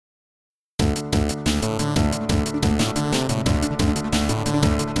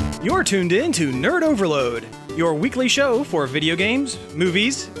You're tuned in to Nerd Overload, your weekly show for video games,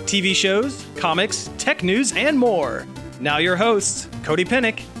 movies, TV shows, comics, tech news, and more. Now your hosts, Cody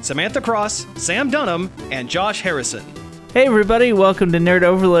Pennick, Samantha Cross, Sam Dunham, and Josh Harrison. Hey everybody, welcome to Nerd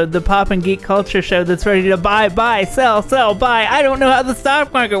Overload, the pop and geek culture show that's ready to buy, sell, buy. I don't know how the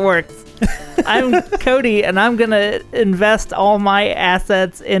stock market works. I'm Cody, and I'm going to invest all my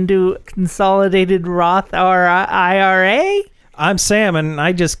assets into Consolidated Roth or IRA. I'm Sam, and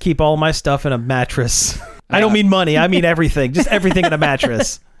I just keep all my stuff in a mattress. I don't mean money, I mean everything. Just everything in a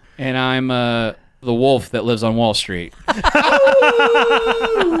mattress. And I'm the wolf that lives on Wall Street.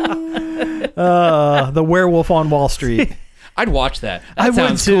 The Werewolf on Wall Street. I'd watch that. I would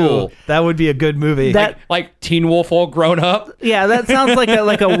sounds too. cool. That would be a good movie. Like Teen Wolf all grown up. Yeah, that sounds like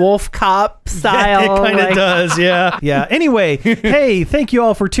a wolf cop style. It kind of does, yeah. Yeah. Anyway, hey, thank you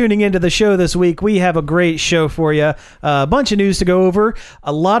all for tuning into the show this week. We have a great show for you. A bunch of news to go over.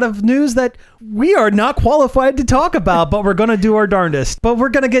 A lot of news that we are not qualified to talk about, but we're going to do our darndest. But we're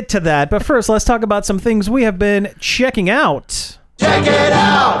going to get to that. But first, let's talk about some things we have been checking out. Check it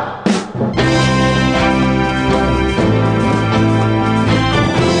out!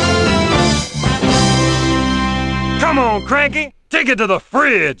 Come on, Cranky. Take it to the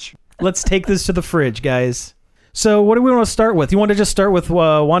fridge. Let's take this to the fridge, guys. So what do we want to start with? You want to just start with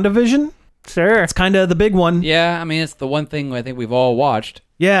WandaVision? Sure. It's kind of the big one. Yeah, I mean, it's the one thing I think we've all watched.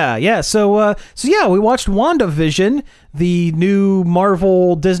 Yeah. So we watched WandaVision, the new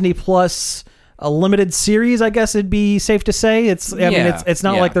Marvel Disney Plus a limited series, I guess it'd be safe to say. It's not like it's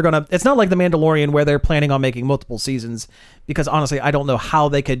not like The Mandalorian where they're planning on making multiple seasons, because honestly, I don't know how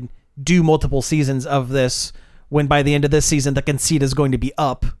they could do multiple seasons of this when by the end of this season the conceit is going to be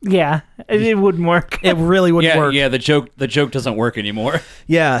up. Yeah, it wouldn't work. It really wouldn't work. Yeah, the joke doesn't work anymore.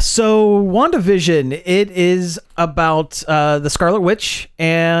 Yeah, so WandaVision, it is about the Scarlet Witch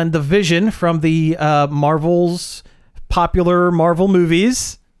and the Vision from the Marvel's popular Marvel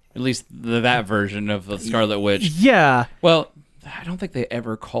movies. At least that version of the Scarlet Witch. Yeah. Well, I don't think they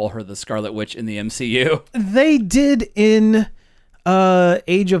ever call her the Scarlet Witch in the MCU. They did in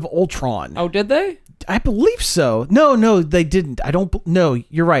Age of Ultron. Oh, did they? I believe so. No, they didn't. No,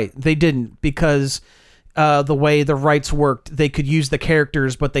 you're right. They didn't, because the way the rights worked, they could use the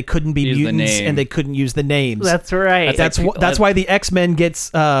characters, but they couldn't be mutants, and they couldn't use the names. That's right. That's why the X-Men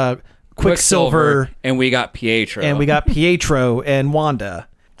gets Quicksilver, and we got Pietro. And Wanda.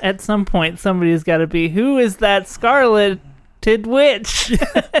 At some point, somebody's got to be, who is that scarleted witch?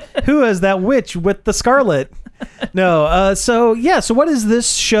 Who is that witch with the scarlet? No. So what is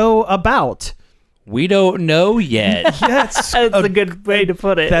this show about? We don't know yet. That's a good way to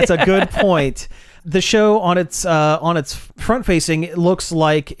put it. That's a good point. The show on its front facing, it looks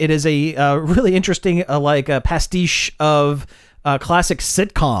like it is a really interesting a pastiche of classic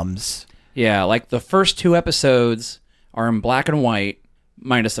sitcoms. Yeah, like the first two episodes are in black and white,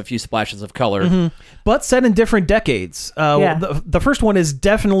 minus a few splashes of color. Mm-hmm. But set in different decades. The first one is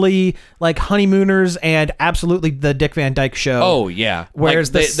definitely like Honeymooners and absolutely the Dick Van Dyke Show. Oh, yeah.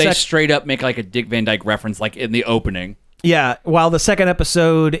 Whereas like they straight up make like a Dick Van Dyke reference like in the opening. Yeah, while the second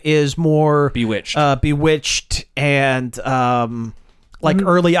episode is more Bewitched. Bewitched and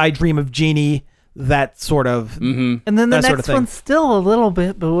early I Dream of Jeannie, that sort of. Mm-hmm. And then the next sort of one's still a little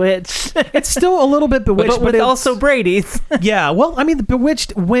bit Bewitched. It's still a little bit Bewitched, but it's also Brady's. Yeah, well, I mean, the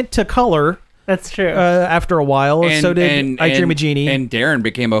Bewitched went to color. That's true. After a while, so did I Dream of Jeannie. And Darren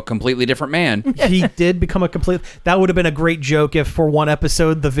became a completely different man. He did become a complete. That would have been a great joke if for one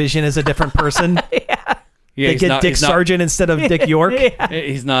episode the Vision is a different person. Yeah, they get Dick Sargent instead of Dick York. Yeah.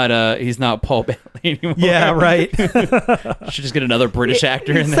 He's not Paul Bailey anymore. Yeah, right. Should just get another British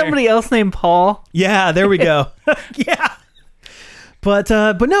actor in there. Somebody else named Paul. Yeah, there we go. Yeah. But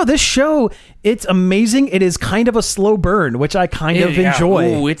no, this show, it's amazing. It is kind of a slow burn, which I kind of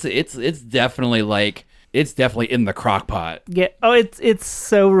enjoy. Ooh, it's definitely in the crock pot. Yeah. Oh, it's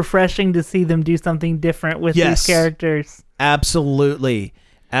so refreshing to see them do something different with these characters. Absolutely.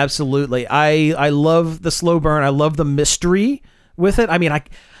 I love the slow burn. I love the mystery with it. I mean,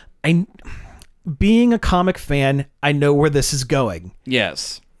 I being a comic fan, I know where this is going.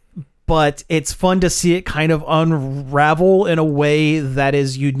 Yes. But it's fun to see it kind of unravel in a way that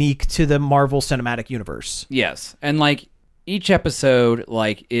is unique to the Marvel Cinematic Universe. Yes. And like each episode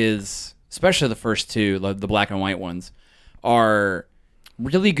is, especially the first two, the black and white ones, are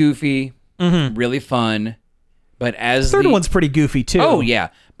really goofy, really fun. But as the third one's pretty goofy too. Oh yeah.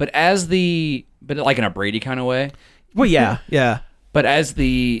 But like in a Brady kind of way. Well, yeah. But as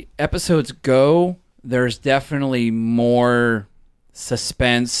the episodes go, there's definitely more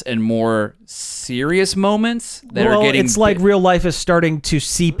suspense and more serious moments that are getting. It's like real life is starting to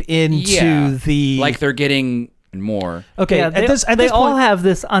seep into the. Like they're getting more. Okay, Yeah, at this they all point, have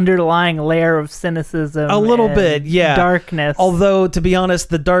this underlying layer of cynicism. a little and bit, yeah, darkness. Although, to be honest,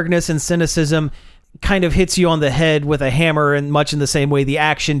 the darkness and cynicism kind of hits you on the head with a hammer, and much in the same way the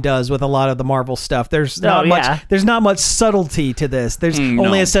action does with a lot of the Marvel stuff. There's not much. There's not much subtlety to this. There's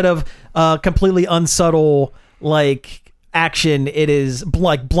only a set of completely unsubtle like action. It is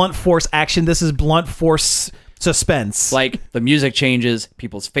like blunt force action. This is blunt force suspense. Like the music changes,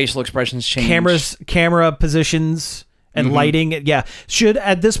 people's facial expressions change, camera positions and lighting. Yeah.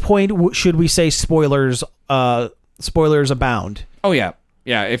 At this point should we say spoilers? Spoilers abound. Oh yeah.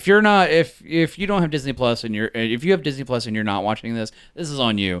 Yeah, if you don't have Disney Plus and if you have Disney Plus and you're not watching this is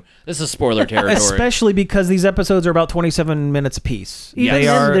on you. This is spoiler territory. Especially because these episodes are about 27 minutes apiece. Even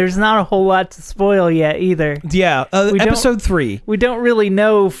then, there's not a whole lot to spoil yet either. Yeah, episode 3. We don't really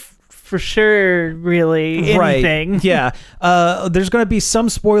know for sure, really, anything. Right. Yeah. There's going to be some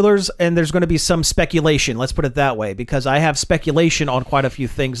spoilers and there's going to be some speculation. Let's put it that way, because I have speculation on quite a few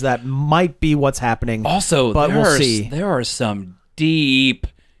things that might be what's happening. Also, but we'll see. There are some deep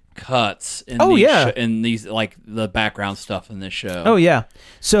cuts in in these like the background stuff in this show. Oh yeah.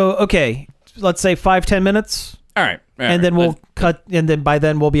 So okay, let's say 5-10 minutes. All right. And then we'll cut, and then by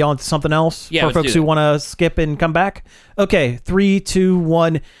then we'll be on to something else for folks who want to skip and come back. Okay, 3, 2,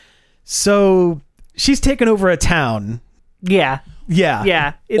 1. So she's taken over a town. Yeah.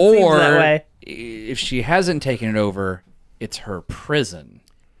 Yeah. It seems that way. If she hasn't taken it over, it's her prison.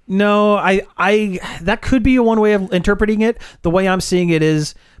 No, I that could be one way of interpreting it. The way I'm seeing it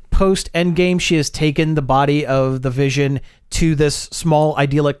is post Endgame, she has taken the body of the Vision to this small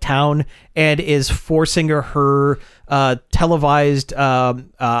idyllic town and is forcing her televised,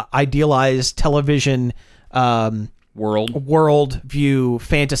 idealized television world view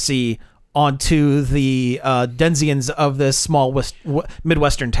fantasy onto the denizens of this small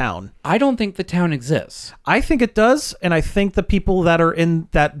Midwestern town. I don't think the town exists. I think it does, and I think the people that are in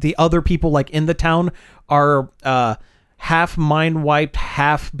that, the other people like in the town are half mind wiped,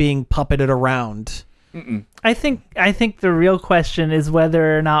 half being puppeted around. I think the real question is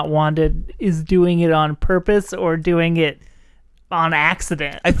whether or not Wanda is doing it on purpose or doing it on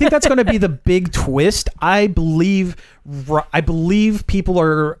accident. I think that's going to be the big twist. I believe people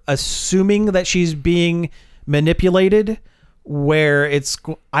are assuming that she's being manipulated, where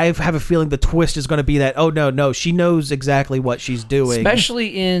I have a feeling the twist is going to be that, oh no, she knows exactly what she's doing.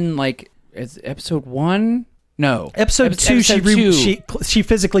 Especially in like, it's episode 1? No. Episode 2, she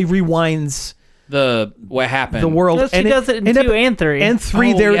physically rewinds what happened. The world. No, she does it in 2 and 3. And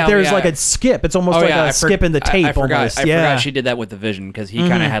 3, there's like a skip. It's almost like a skip in the tape. I forgot. Almost. I forgot she did that with the Vision, because he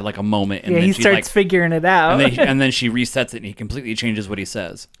kind of had like a moment. And yeah, then he starts figuring it out. And then she resets it and he completely changes what he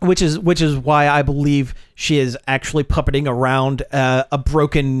says. Which is why I believe she is actually puppeting around a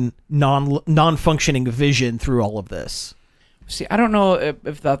broken, non-functioning Vision through all of this. See, I don't know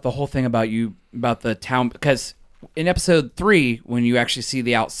if that the whole thing about the town, because in episode 3, when you actually see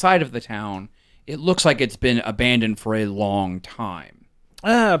the outside of the town, it looks like it's been abandoned for a long time.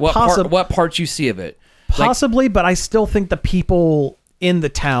 What parts you see of it? Possibly, but I still think the people in the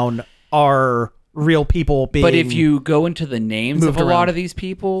town are real people being. But if you go into the names of a lot of these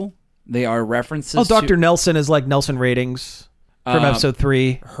people, they are references. Oh, Dr. Nelson is like Nelson Ratings from episode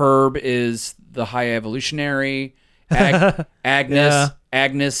 3. Herb is the High Evolutionary.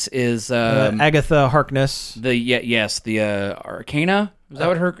 Agnes is Agatha Harkness. The Arcana.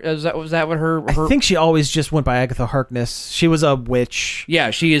 Was that what her? I think she always just went by Agatha Harkness. She was a witch.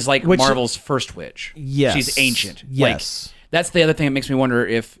 Yeah, she is like Marvel's first witch. Yes, she's ancient. Yes, that's the other thing that makes me wonder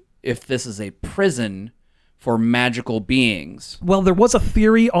if this is a prison for magical beings. Well, there was a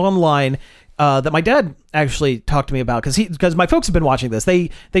theory online that my dad actually talked to me about, because my folks have been watching this. They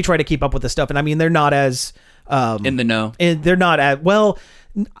try to keep up with this stuff, and I mean they're not as in the know. And they're not at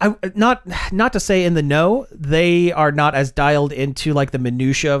not to say in the know. They are not as dialed into like the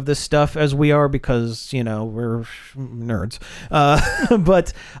minutia of this stuff as we are, because we're nerds.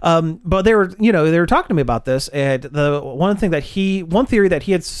 But they were talking to me about this, and one theory that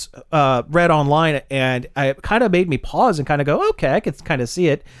he had read online, and it kind of made me pause and kind of go, okay, I could kind of see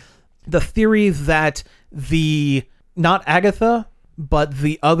it. The theory that not Agatha, but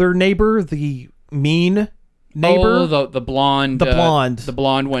the other neighbor, the mean neighbor, the blonde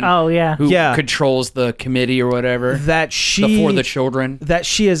one. Oh yeah, who controls the committee or whatever. For the children. That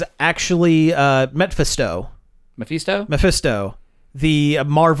she is actually Mephisto, the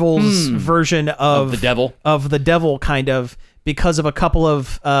Marvel's version of the devil, kind of, because of a couple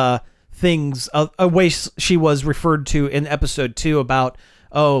of things, a way she was referred to in episode 2 about,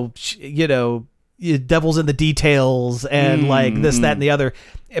 devil's in the details and like this, that, and the other,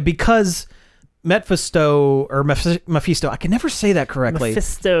 because Mephisto, I can never say that correctly.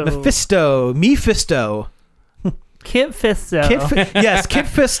 Mephisto. Kit Fisto. Yes, Kit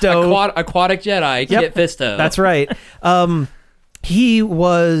Fisto. Aquatic Jedi, Kit Fisto. That's right. He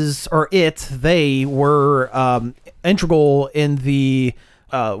was, they were integral in the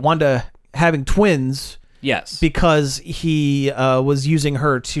Wanda having twins. Yes. Because he was using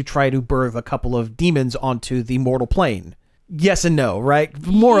her to try to birth a couple of demons onto the mortal plane. Yes and no, right?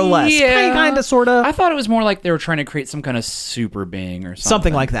 More or less. Yeah. Kind of, sort of. I thought it was more like they were trying to create some kind of super being or something.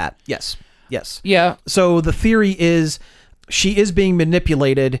 Something like that. Yes. Yeah. So the theory is she is being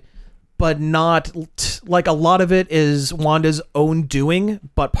manipulated, but not like a lot of it is Wanda's own doing,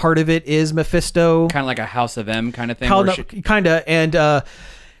 but part of it is Mephisto. Kind of like a House of M kind of thing. Kind of. And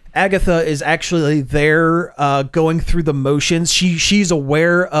Agatha is actually there going through the motions. She's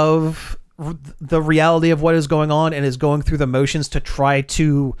aware of the reality of what is going on and is going through the motions to try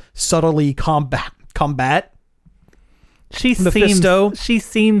to subtly combat Mephisto. She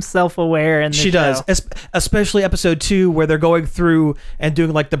seems self-aware in the show. Does, especially episode 2 where they're going through and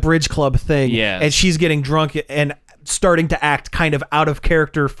doing like the bridge club thing. Yes. And she's getting drunk and starting to act kind of out of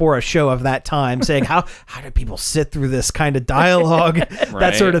character for a show of that time, saying how do people sit through this kind of dialogue,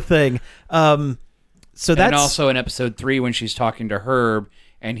 that sort of thing. So that's, and also in episode 3 when she's talking to Herb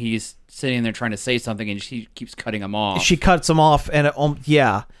and he's sitting there trying to say something and she keeps cutting him off. She cuts him off and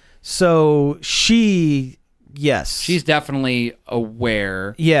so she's definitely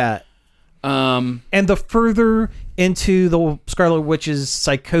aware. Yeah. And the further into the Scarlet Witch's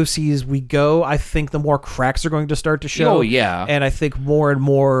psychoses we go, I think the more cracks are going to start to show. Oh, yeah. And I think more and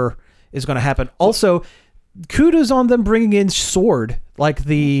more is going to happen. Also, kudos on them bringing in Sword.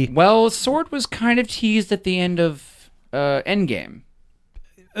 Sword was kind of teased at the end of Endgame.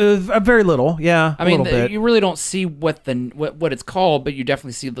 Very little, yeah. I mean, bit. You really don't see what it's called, but you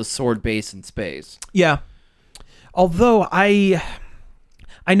definitely see the Sword base in space. Yeah. Although I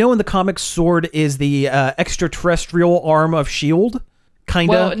know in the comics, Sword is the extraterrestrial arm of S.H.I.E.L.D., kind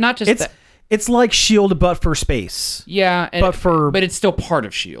of. Well, not just that. It's like S.H.I.E.L.D., but for space. Yeah, but it's still part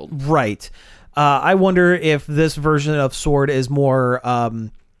of S.H.I.E.L.D. Right. I wonder if this version of Sword is more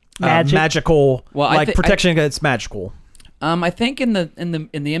magical, protection against magical. I think in the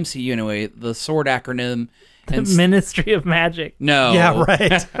MCU anyway, the Sword acronym. The Ministry of Magic. No. Yeah,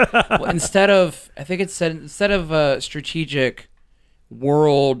 right. Well, instead of strategic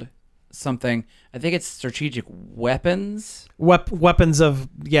world something, I think it's strategic weapons. Weapons of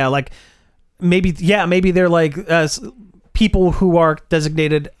maybe they're like people who are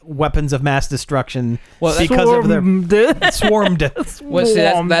designated weapons of mass destruction because of their swarmed. Well, see,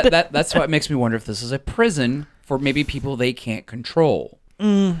 that's what makes me wonder if this is a prison for maybe people they can't control.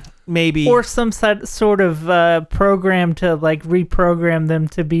 Maybe, or some sort of program to like reprogram them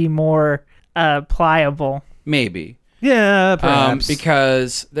to be more pliable. Maybe. Yeah, perhaps.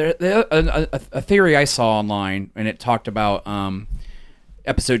 Because a theory I saw online, and it talked about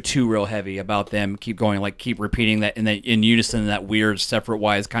episode 2 real heavy about them keep repeating that in unison in that weird separate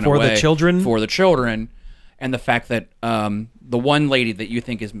wise kind of way for the children, and the fact that the one lady that you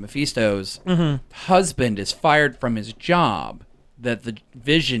think is Mephisto's husband is fired from his job that the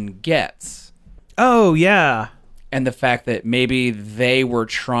Vision gets. Oh yeah. And the fact that maybe they were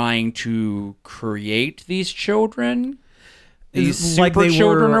trying to create these children, these super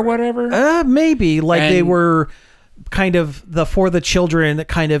children or whatever. Maybe they were kind of for the children that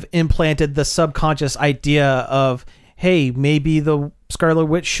kind of implanted the subconscious idea of, hey, maybe the Scarlet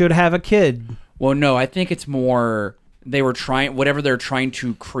Witch should have a kid. Well, no, I think it's more they were trying whatever they're trying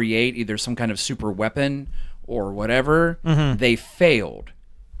to create, either some kind of super weapon or whatever. They failed,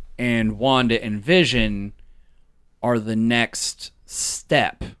 and Wanda and Vision are the next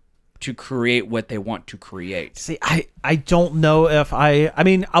step to create what they want to create. See, I don't know if I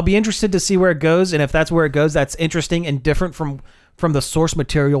mean, I'll be interested to see where it goes, and if that's where it goes, that's interesting and different from the source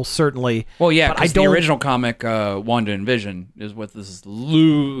material, certainly. Well, yeah, because the original comic, Wanda and Vision, is what this is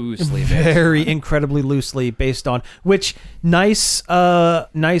loosely based very on. Incredibly loosely based on, which nice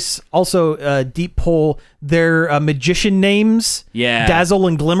also deep pull, their magician names, Dazzle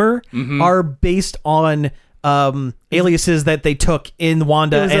and Glimmer, are based on aliases that they took in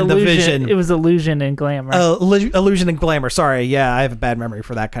Wanda and the Vision. It was Illusion and Glamour. Illusion and Glamour. Sorry, yeah, I have a bad memory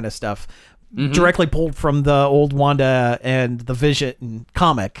for that kind of stuff. Directly pulled from the old Wanda and the Vision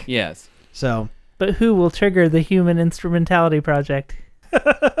comic. Yes. So, but who will trigger the Human Instrumentality Project?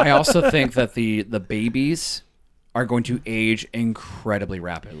 I also think that the babies are going to age incredibly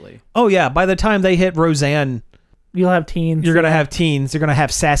rapidly. Oh yeah, by the time they hit Roseanne, You'll have teens. you're gonna have teens. You're gonna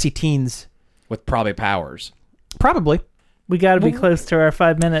have sassy teens. With probably powers. Probably. We got to be close to our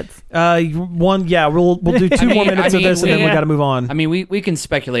 5 minutes. We'll do 2 more minutes of this, and then we got to move on. I mean, we can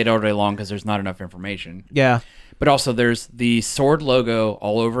speculate all day long because there's not enough information. Yeah. But also, there's the sword logo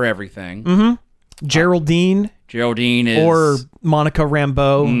all over everything. Mm-hmm. Geraldine is... or Monica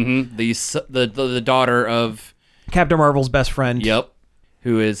Rambeau. Mm-hmm, the daughter of... Captain Marvel's best friend. Yep.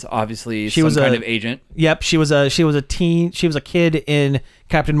 Who is obviously she was kind of agent. Yep, she was a teen. She was a kid in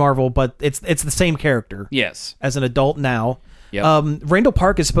Captain Marvel, but it's the same character. Yes, as an adult now. Yep. Randall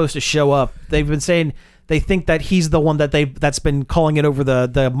Park is supposed to show up. They've been saying they think that he's the one that's been calling it over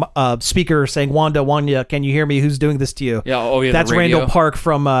the speaker, saying, "Wanda, can you hear me? Who's doing this to you?" Yeah. Oh yeah. That's Randall Park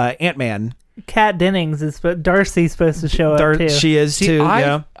from Ant-Man. Kat Dennings Darcy's supposed to show up too. She is too.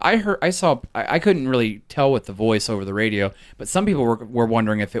 Yeah. I couldn't really tell with the voice over the radio, but some people were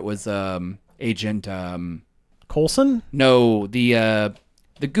wondering if it was Agent Coulson. No, the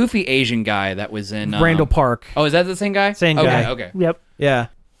goofy Asian guy that was in Randall Park. Oh, is that the same guy? Same guy. Okay. Yep. Yeah,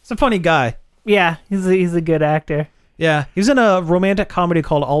 it's a funny guy. Yeah, he's a good actor. Yeah, he was in a romantic comedy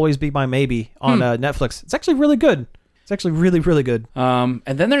called Always Be My Maybe on Netflix. It's actually really good. It's actually really, really good. And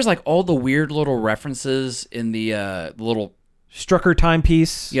then there's like all the weird little references in the little Strucker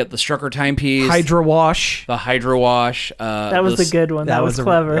timepiece. Yeah, the Strucker timepiece. Hydra Wash. The Hydra Wash. That was a good one. That was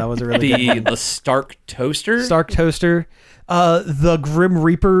clever. That was a really good one. The Stark Toaster. Stark Toaster. The Grim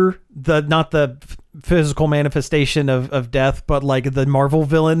Reaper. Not the physical manifestation of death, but like the Marvel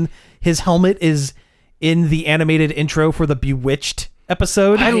villain. His helmet is in the animated intro for the Bewitched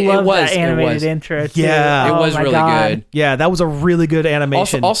episode. I love that animated intro too. Yeah. It was really good. Yeah, that was a really good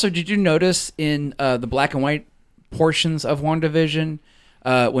animation. Also, did you notice in the black and white portions of WandaVision,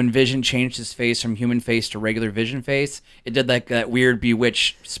 when Vision changed his face from human face to regular Vision face, it did like that weird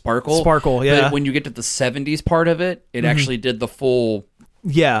Bewitched sparkle. Yeah. But when you get to the 70s part of it, it actually did the full...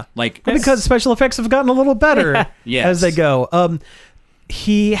 Yeah. Like because special effects have gotten a little better as they go.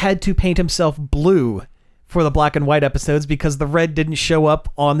 He had to paint himself blue for the black and white episodes because the red didn't show up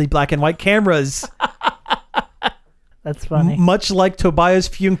on the black and white cameras. That's funny. Much like Tobias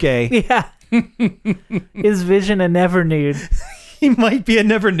Funke. Yeah. Is Vision a never nude? He might be a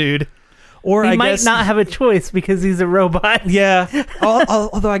never nude. Or he I might guess, not have a choice because he's a robot. Yeah.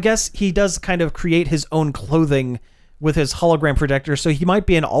 Although I guess he does kind of create his own clothing with his hologram projector, so he might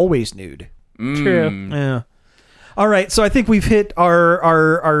be an always nude. True. Yeah. All right, so I think we've hit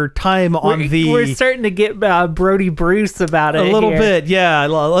our time on We're starting to get Brody Bruce about it a little here. bit. Yeah,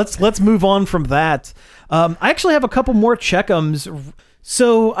 let's move on from that. I actually have a couple more checkums.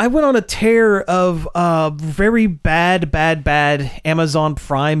 So I went on a tear of very bad Amazon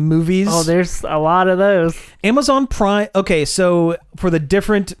Prime movies. Oh, there's a lot of those. Amazon Prime. Okay, so for the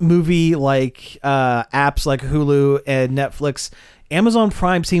different movie like apps like Hulu and Netflix, Amazon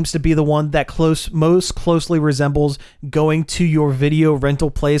Prime seems to be the one that most closely resembles going to your video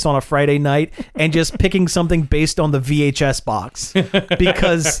rental place on a Friday night and just picking something based on the VHS box.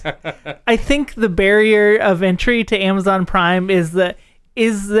 Because I think the barrier of entry to Amazon Prime is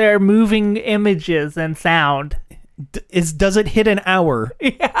there moving images and sound. Does it hit an hour?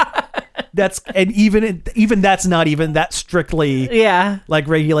 Yeah. Even that's not even that strictly like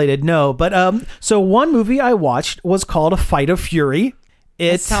regulated. No, but so one movie I watched was called A Fight of Fury.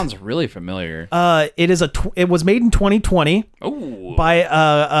 That sounds really familiar. It was made in 2020 by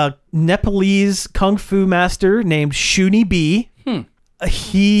a Nepalese kung fu master named Shuni B.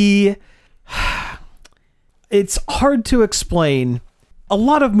 It's hard to explain. A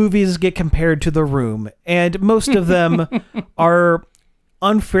lot of movies get compared to The Room, and most of them are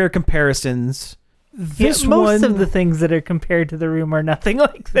unfair comparisons. Most of the things that are compared to The Room are nothing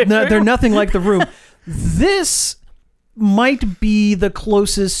like The Room. They're nothing like The Room. This might be the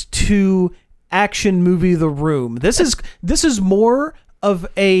closest to action movie The Room. This is more of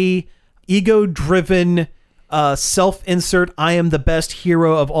a ego-driven self-insert I am the best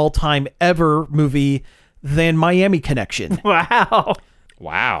hero of all time ever movie than Miami Connection. Wow.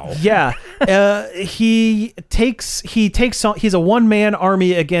 Yeah. He's a one-man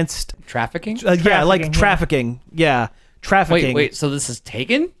army against trafficking? Trafficking. Yeah. Trafficking. Wait, so this is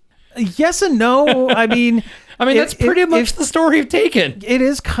Taken? Yes and no. I mean, that's pretty much the story of Taken. It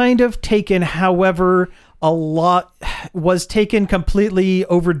is kind of Taken. However, a lot was Taken completely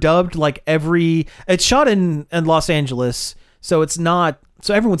overdubbed. It's shot in Los Angeles, so it's not,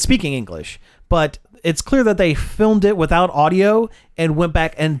 so everyone's speaking English, but it's clear that they filmed it without audio and went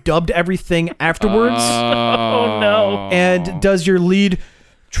back and dubbed everything afterwards. Oh no. And does your lead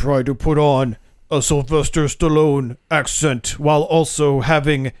try to put on a Sylvester Stallone accent while also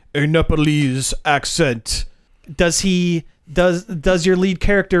having a Nepalese accent. Does your lead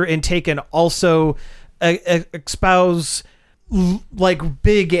character in Taken also espouse like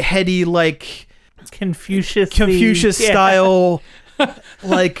big, heady, like Confucius style,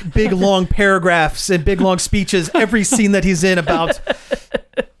 like big long paragraphs and big long speeches every scene that he's in about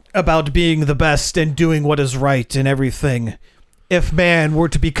being the best and doing what is right and everything? If man were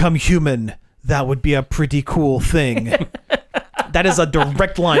to become human, that would be a pretty cool thing. That is a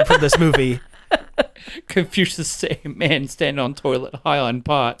direct line from this movie. Confucius say, man stand on toilet high on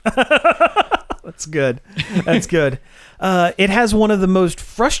pot. That's good. That's good. It has one of the most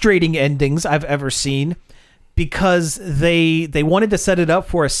frustrating endings I've ever seen because they wanted to set it up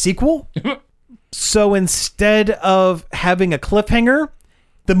for a sequel. So instead of having a cliffhanger,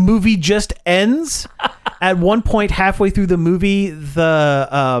 the movie just ends. At one point halfway through the movie,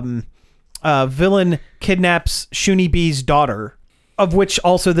 the villain kidnaps Shuni B's daughter, of which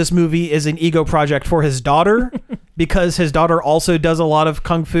also this movie is an ego project for his daughter because his daughter also does a lot of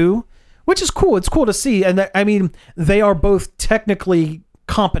kung fu, which is cool. It's cool to see. And I mean, they are both technically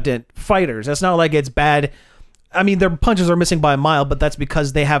competent fighters. It's not like it's bad. I mean, their punches are missing by a mile, but that's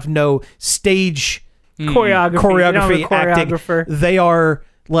because they have no stage choreography acting. They are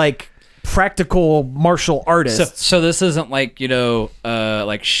like practical martial artists. So this isn't like,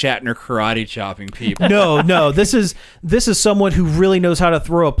 like Shatner karate chopping people. No. This is someone who really knows how to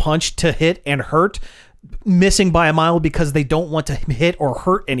throw a punch to hit and hurt, missing by a mile because they don't want to hit or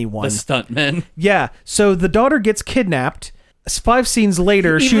hurt anyone. The stuntmen. Yeah. So the daughter gets kidnapped. 5 scenes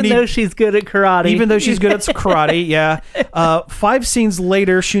later, even though she's good at karate. Yeah. 5 scenes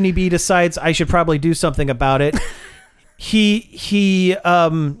later, Shuni B decides I should probably do something about it. He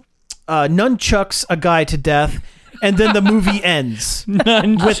nunchucks a guy to death, and then the movie ends.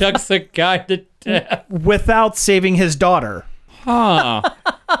 Nunchucks a guy to death without saving his daughter. Huh.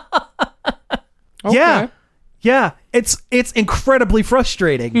 Okay. Yeah. It's incredibly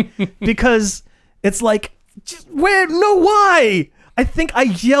frustrating because it's like, why? I think I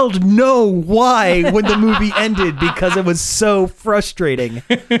yelled no why when the movie ended because it was so frustrating.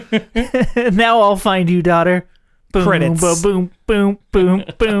 Now I'll find you, daughter. Boom, credits. Boom, boom, boom,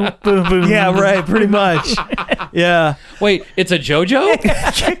 boom, boom, boom. Yeah, right. Pretty much. Yeah. Wait, it's a JoJo?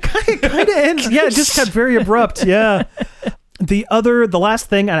 It kind of ends. Yeah, it just got very abrupt. Yeah. The last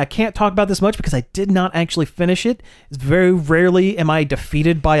thing, and I can't talk about this much because I did not actually finish it, is very rarely am I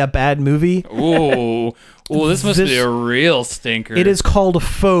defeated by a bad movie. Ooh, this must be a real stinker. It is called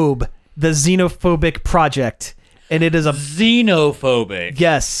Phobe, the Xenophobic Project, and it is a xenophobic.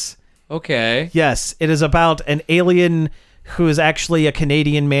 Yes. Okay. Yes, it is about an alien who is actually a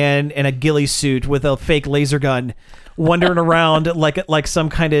Canadian man in a ghillie suit with a fake laser gun, wandering around like some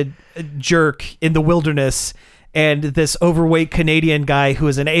kind of jerk in the wilderness, and this overweight Canadian guy who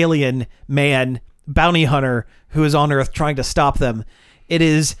is an alien man, bounty hunter, who is on Earth trying to stop them. It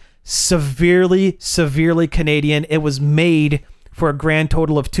is severely, severely Canadian. It was made for a grand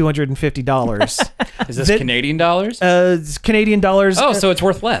total of $250. Is this Canadian dollars? It's Canadian dollars. Oh, so it's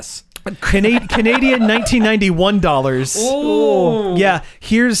worth less. Canadian $1991. Ooh. Yeah,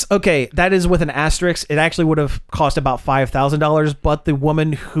 that is with an asterisk. It actually would have cost about $5,000, but the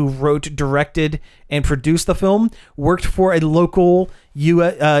woman who wrote, directed, and produced the film worked for a local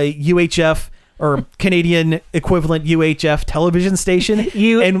UHF or Canadian equivalent UHF television station.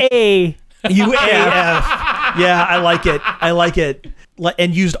 UAF. Yeah, I like it.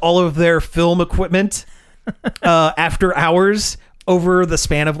 And used all of their film equipment after hours over the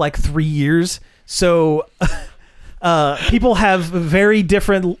span of like 3 years. So people have very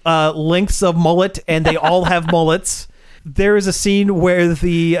different lengths of mullet, and they all have mullets. There is a scene where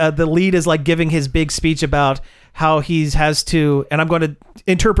the lead is like giving his big speech about how he has to, and I'm going to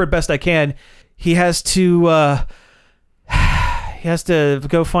interpret best I can, he has to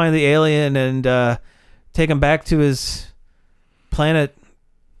go find the alien and take him back to his planet.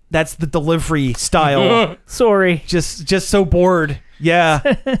 That's the delivery style. Sorry. Just so bored. Yeah.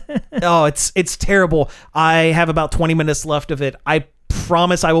 Oh, it's terrible. I have about 20 minutes left of it. I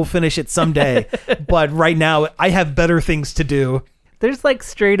promise I will finish it someday. But right now, I have better things to do. There's like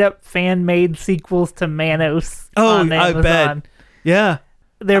straight up fan made sequels to Manos. On Amazon. I bet. Yeah.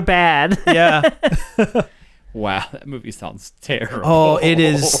 They're bad. Yeah. Wow, that movie sounds terrible. Oh, it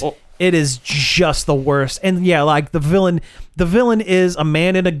is. It is just the worst. And yeah, like the villain is a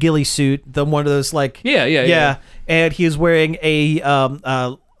man in a ghillie suit. One of those like yeah. And he is wearing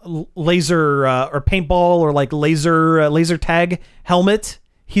a laser or paintball or like laser tag helmet.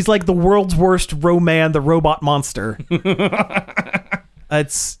 He's like the world's worst Roman the robot monster.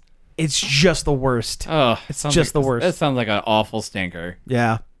 It's It's just the worst. Oh, it's just the worst. That sounds like an awful stinker.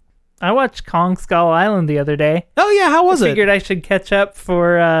 Yeah. I watched Kong Skull Island the other day. Oh yeah, how was it? Figured I should catch up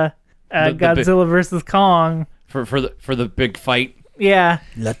for Godzilla versus Kong. For the big fight. Yeah.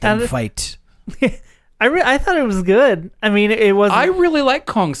 Let them fight. I thought it was good. I mean, it wasn't. I really like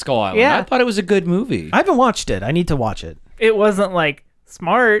Kong Skull Island. Yeah. I thought it was a good movie. I haven't watched it. I need to watch it. It wasn't like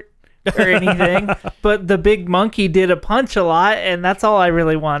smart or anything, but the big monkey did a punch a lot, and that's all I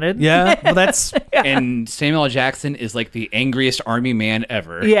really wanted. Yeah, well, that's And Samuel L. Jackson is like the angriest army man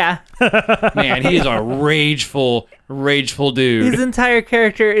ever. Yeah. Man, he is a rageful dude. His entire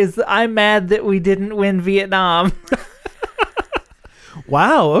character is, I'm mad that we didn't win Vietnam.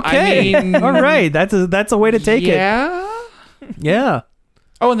 wow. Okay, I mean, all right. That's a way to take it. Yeah. Yeah.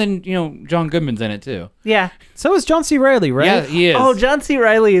 Oh, and then John Goodman's in it too. Yeah. So is John C. Reilly, right? Yeah, he is. Oh, John C.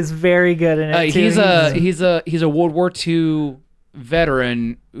 Reilly is very good in it too. He's a World War II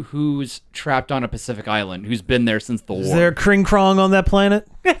veteran who's trapped on a Pacific island, who's been there since the war. Is there Kring Krong on that planet?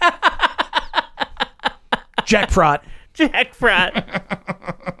 Jack Prot. Jack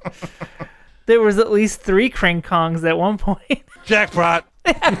Pratt. There was at least 3 Kring Kongs at one point. Jackpot.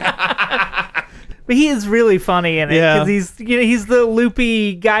 But he is really funny in it Yeah. because he's the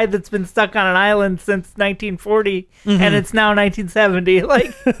loopy guy that's been stuck on an island since 1940 and it's now 1970.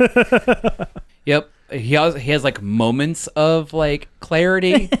 Like, Yep. He has like moments of like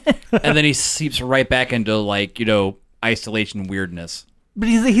clarity, and then he seeps right back into like isolation weirdness. but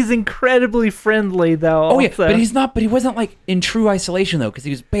he's incredibly friendly though. Oh yeah, also. but he's not. But he wasn't like in true isolation though, because he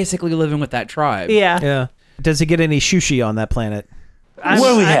was basically living with that tribe. Yeah. Yeah. Does he get any sushi on that planet? What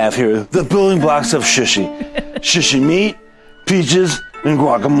do we have here? The building blocks of shishi. Shishi meat, peaches, and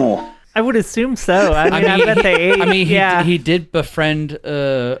guacamole. I would assume so. I bet they ate. I mean, yeah, he did befriend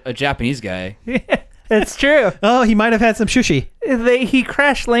a Japanese guy. it's true. Oh, he might have had some sushi. He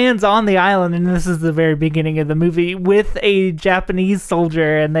crash lands on the island, and this is the very beginning of the movie with a Japanese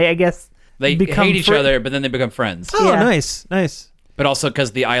soldier, and I guess They become hate each other, but then they become friends. Oh, Yeah. nice. But also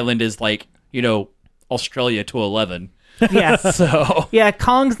because the island is like Australia to 11. Yeah. So Yeah,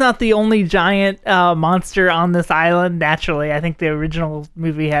 Kong's not the only giant monster on this island. Naturally, I think the original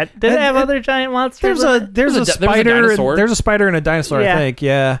movie did it have other giant monsters? There's a There was a spider. dinosaur. There's a spider and a dinosaur. Yeah. I think.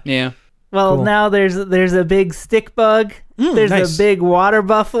 Yeah. yeah. Well, Cool. now there's a big stick bug. There's nice. a big water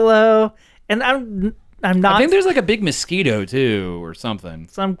buffalo, and I'm not. I think there's like a big mosquito too, or something.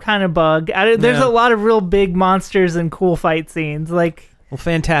 some kind of bug. There's Yeah. a lot of real big monsters and cool fight scenes. Like, Well,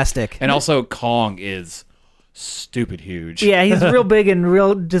 fantastic. And also, Kong is stupid huge. yeah, he's real big and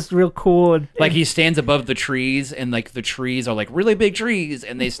real cool. And, Like he stands above the trees, and like the trees are like really big trees,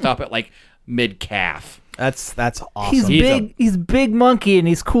 and they stop at like mid calf. That's awesome. he's He's big. He's big monkey, and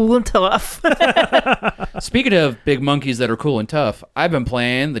he's cool and tough. Speaking of big monkeys that are cool and tough, I've been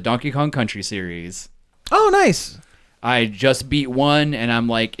playing the Donkey Kong Country series. Oh, nice. I just beat 1, and I'm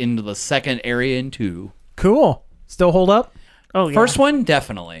like into the second area in 2. Cool. Still hold up? Oh, yeah. First one,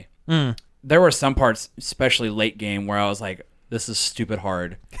 definitely. There were some parts, especially late game, where I was like, this is stupid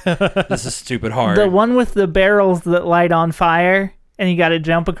hard. This is stupid hard. The one with the barrels that light on fire, and you got to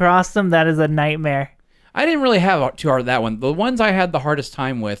jump across them. That is a nightmare. I didn't really have too hard that one. The ones I had the hardest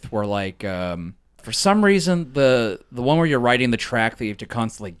time with were like, for some reason, the one where you're riding the track that you have to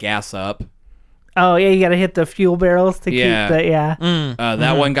constantly gas up. Oh yeah, you got to hit the fuel barrels to Yeah. keep the yeah.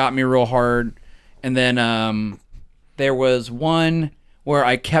 That one got me real hard. And then there was one where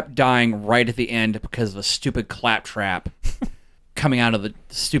I kept dying right at the end because of a stupid claptrap coming out of the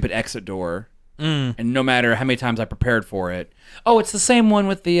stupid exit door. And no matter how many times I prepared for it. Oh, it's the same one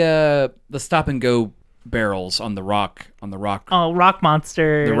with the stop and go barrels on the rock. Oh, Rock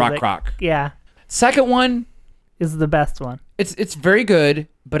Monster. The rock like- croc. Yeah, Second one, is the best one. it's very good,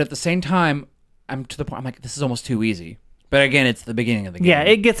 but at the same time, I'm to the point. I'm like, this is almost too easy. But again, it's the beginning of the game. Yeah,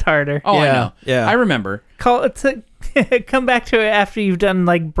 it gets harder. Oh, I Yeah, know. yeah. I remember. Come back to it after you've done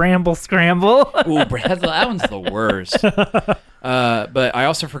like Bramble Scramble. Ooh, that one's the worst. But I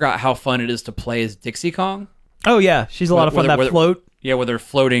also forgot how fun it is to play as Dixie Kong. Oh, yeah. She's a lot of fun. Where That they're- float. Yeah, where they're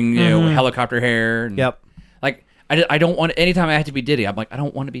floating, helicopter hair. And, Yep. Like, I don't want, anytime I have to be Diddy, I'm like, I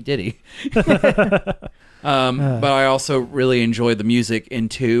don't want to be Diddy. But I also really enjoy the music in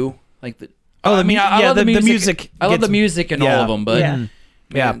 2. Like, I love the the music. music I love the gets- music in yeah. all of them, but Yeah.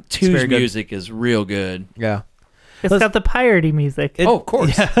 Yeah, man, it's very 2's good. music is real good. Yeah. It's got the piratey music. Oh, of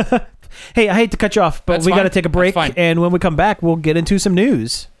course. Hey, I hate to cut you off, but That's we got to fine. take a break. That's fine. And when we come back, we'll get into some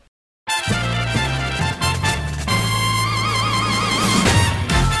news.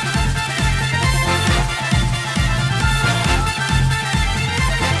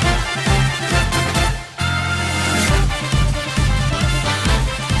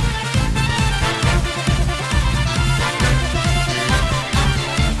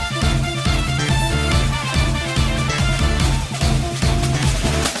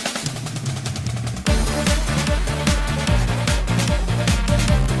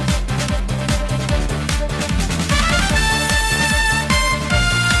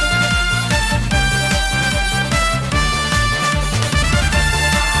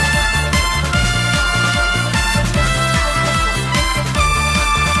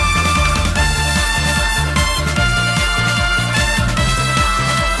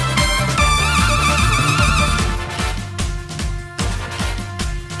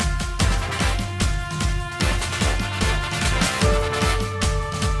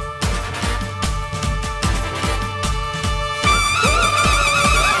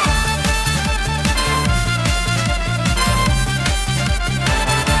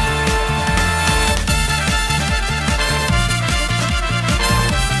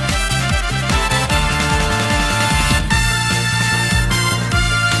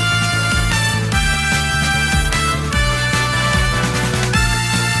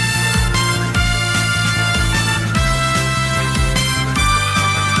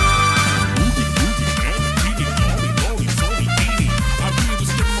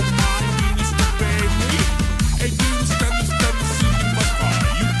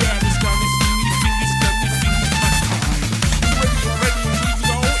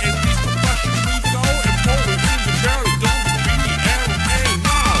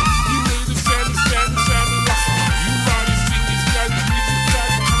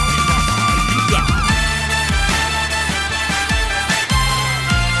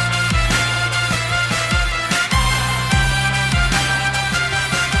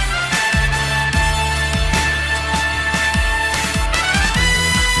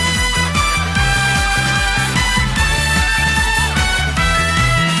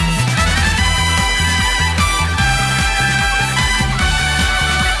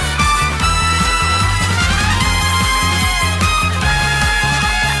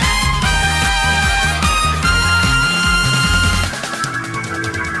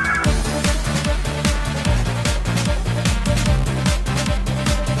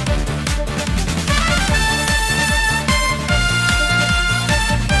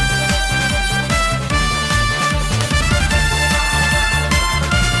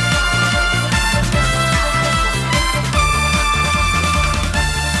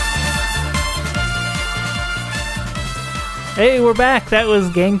 Hey, we're back. That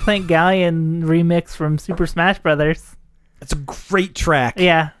was Gangplank Galleon remix from Super Smash Brothers. It's a great track.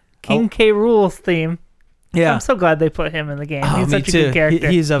 Yeah. King K. Rool's theme. Yeah. I'm so glad they put him in the game. Oh, He's me such a too. good character.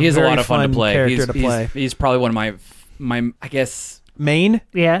 He's a He's a very lot of fun to play. character to play. He's probably one of my I guess. Main?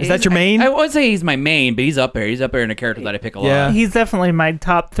 Yeah. Is that your main? I would say he's my main, but he's up there. He's up there in a character that I pick a lot. Yeah. He's definitely my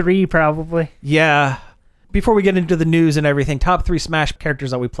top 3, probably. Yeah. Before we get into the news and everything, top 3 Smash characters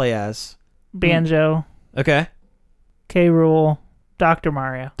that we play as. Banjo, Okay. K. Rool, Dr.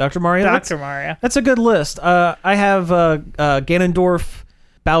 Mario. Dr. Mario? Dr. Mario. That's a good list. I have Ganondorf,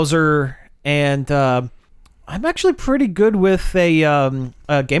 Bowser, and I'm actually pretty good with a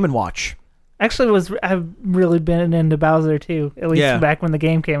Game & Watch. Actually, I've really been into Bowser too. At least back when the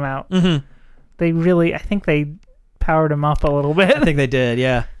game came out. Mm-hmm. I think they powered him up a little bit. I think they did,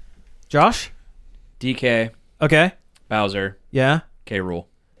 yeah. Josh? DK, Okay. Bowser, Yeah. K. Rool.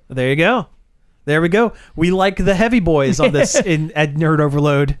 There you go. There we go. We like the heavy boys on this at Nerd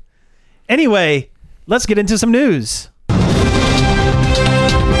Overload. Anyway, let's get into some news.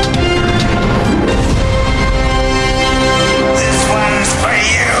 This one's for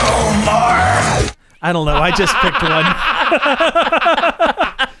you, Morph. I don't know. I just picked one.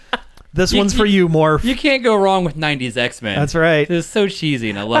 This one's for you, Morph. You can't go wrong with 90s X-Men. That's right. It's so cheesy,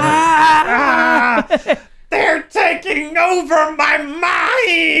 and I love it. They're taking over my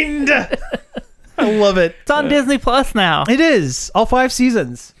mind. I love it. It's on Disney Plus now. It is. All 5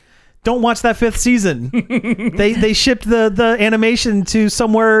 seasons. Don't watch that 5th season. They shipped the animation to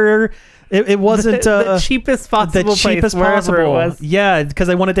somewhere. It wasn't the cheapest possible place, wherever it was. Yeah, because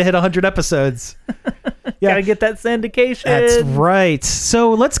they wanted to hit 100 episodes. Yeah. Gotta get that syndication. That's right.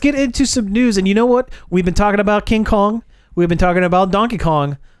 So let's get into some news. And you know what? We've been talking about King Kong. We've been talking about Donkey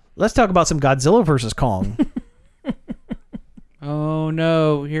Kong. Let's talk about some Godzilla versus Kong. Oh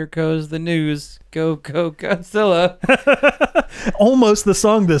no, here goes the news. Go, go, Godzilla. Almost the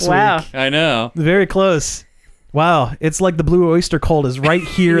song this week. I know. Very close. Wow. It's like the Blue Oyster Cult is right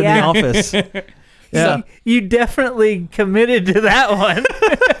here in the Yeah. office. Yeah. So you definitely committed to that one.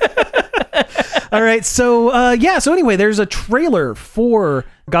 All right. So, so anyway, there's a trailer for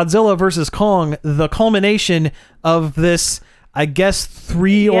Godzilla versus Kong, the culmination of this, I guess,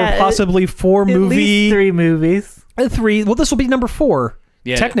 3 or possibly 4 At movie. least 3 movies. 3. Well, this will be number 4.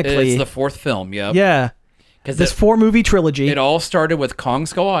 Yeah, technically. it's the 4th film. Yep. Yeah. Because This 4 movie trilogy. it all started with Kong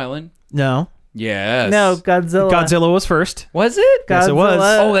Skull Island. No. Yes. No, Godzilla. Godzilla was first. Was it? Yes, it was.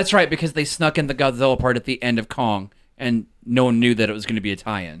 Godzilla. Oh, that's right, because they snuck in the Godzilla part at the end of Kong, and no one knew that it was going to be a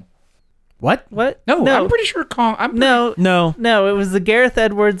tie-in. What? What? No, I'm pretty sure Kong. No, No. it was the Gareth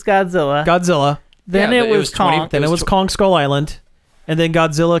Edwards Godzilla. Godzilla. Then Yeah, it was Kong. Then it was Kong Skull Island. And then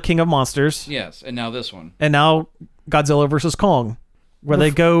Godzilla King of Monsters. Yes, and now this one. And now Godzilla versus Kong, where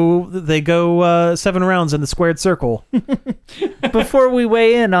they go 7 rounds in the squared circle. Before we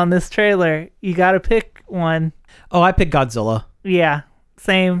weigh in on this trailer, you got to pick one. Oh, I picked Godzilla. Yeah,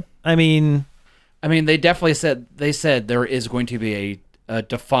 same. I mean, they definitely said there is going to be a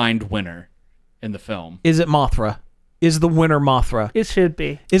defined winner in the film. is it Mothra? Is the winner Mothra? It should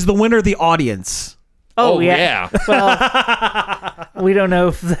be. Is the winner the audience? Oh, yeah. Well, we don't know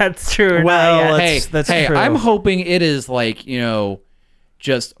if that's true or Well, not yet. That's hey, true. I'm hoping it is like,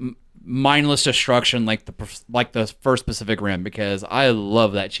 just mindless destruction like the first Pacific Rim, because I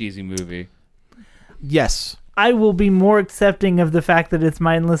love that cheesy movie. Yes. I will be more accepting of the fact that it's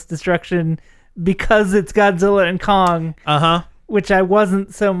mindless destruction because it's Godzilla and Kong, Uh-huh. which I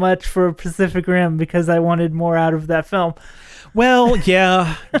wasn't so much for Pacific Rim because I wanted more out of that film. Well,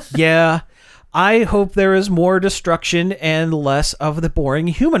 yeah. Yeah. I hope there is more destruction and less of the boring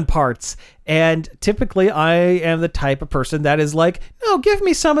human parts. And typically I am the type of person that is like, no, give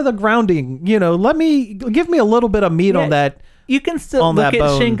me some of the grounding. Give me a little bit of meat on that. You can still On look that at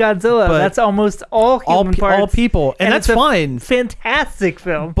bone, Shin Godzilla. but That's almost all human parts. All people. And that's it's a fine. Fantastic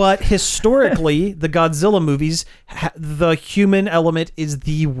film. But historically, the Godzilla movies, the human element is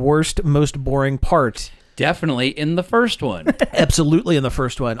the worst, most boring part. Definitely in the first one. Absolutely in the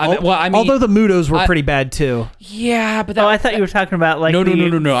first one. Although the Mutos were pretty bad too. Yeah, but Oh, I thought you were talking about like No. the I'm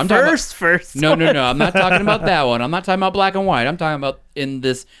talking about- first. No. I'm not talking about that one. I'm not talking about black and white. I'm talking about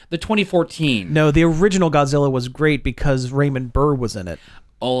the 2014. No, the original Godzilla was great because Raymond Burr was in it.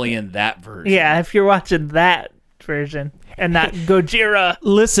 Only in that version. Yeah, if you're watching that version and not Gojira.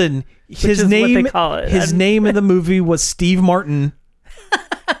 Listen, his is what name they call it. his name in the movie was Steve Martin.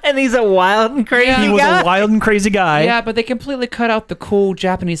 And he's a wild and crazy He was guy. a wild and crazy guy. Yeah, but they completely cut out the cool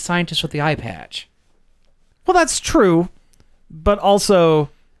Japanese scientist with the eye patch. Well, that's true, but also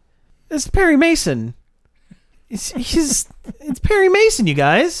it's Perry Mason. It's Perry Mason, you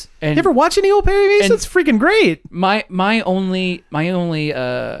guys. And- you ever watch any old Perry Mason? and- It's freaking great. My only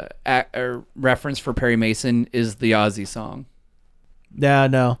reference for Perry Mason is the Ozzy song. Yeah,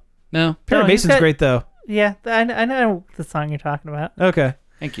 no. No, Perry No, he's Mason's got- great though. Yeah, I know the song you're talking about. Okay.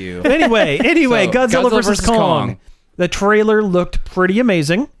 thank you. Anyway, So, Godzilla vs. versus Kong. The trailer looked pretty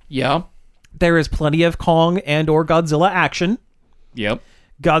amazing. Yeah. There is plenty of Kong and or Godzilla action. Yep.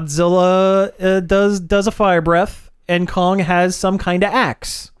 Godzilla does a fire breath, and Kong has some kind of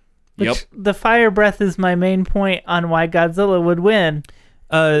axe. Yep. The fire breath is my main point on why Godzilla would win.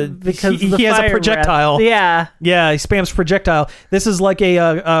 Because he the has a fire projectile. breath. Yeah. Yeah, he spams projectile. This is like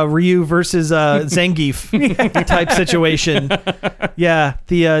a Ryu versus Zangief type situation. Yeah,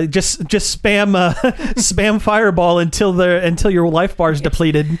 the just spam spam fireball until your life bar is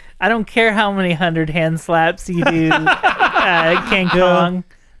depleted. I don't care how many 100 hand slaps you do, King Kong.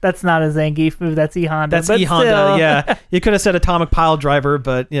 That's not a Zangief move. That's E Honda. That's but E Honda. still, Yeah, you could have said atomic pile driver,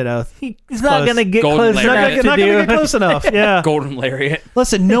 but he's not close. gonna get Golden close Lariat. enough not to gonna do. get close enough. Yeah. Golden Lariat.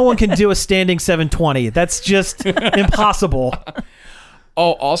 Listen, no one can do a standing 720. That's just impossible.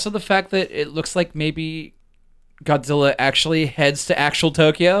 Oh, also the fact that it looks like maybe Godzilla actually heads to actual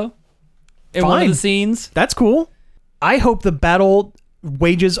Tokyo in one of Fine. the scenes. That's cool. I hope the battle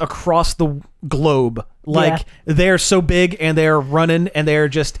wages across the globe. Like they're so big and they're running and they're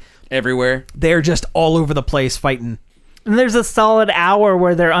just Everywhere. all over the place fighting. And there's a solid hour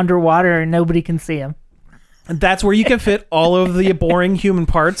where they're underwater and nobody can see them. And that's where you can fit all of the boring human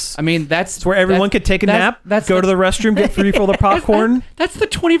parts. I mean, It's where everyone could take a nap, go to the restroom, get refill their popcorn. That's the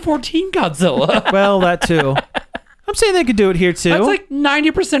 2014 Godzilla. Well, that too. I'm saying they could do it here too. That's like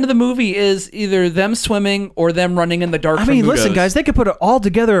 90% of the movie is either them swimming or them running in the dark. I from mean, listen, Mudos. guys, they could put it all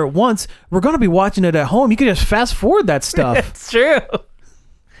together at once. We're going to be watching it at home. You could just fast forward that stuff. It's true.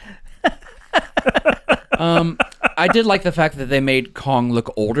 I did like the fact that they made Kong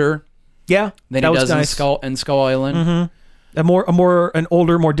look older Yeah, than that he was does nice. in Skull Island. An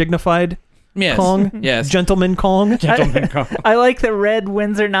older, more dignified Yes. Kong. Yes. Gentleman Kong. Gentleman Kong. I like the red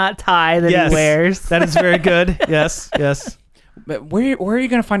Windsor knot tie that Yes, he wears. that is very good. Yes, yes. But where are you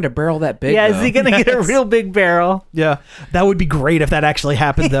going to find a barrel that big? Yeah, though? is he gonna get a Yes. real big barrel? Yeah, that would be great if that actually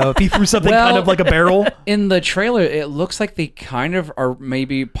happened, though. If he threw something Well- kind of like a barrel. In the trailer, it looks like they kind of are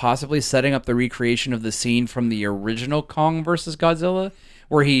maybe possibly setting up the recreation of the scene from the original Kong versus Godzilla,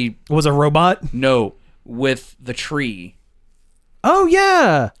 where he Was a robot. with the tree, Oh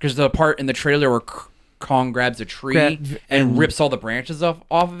yeah, because the part in the trailer where Kong grabs a tree and and rips all the branches off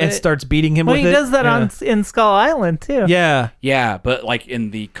of and it. starts beating him Well, with he it. does that in Skull Island too. Yeah, Yeah, but like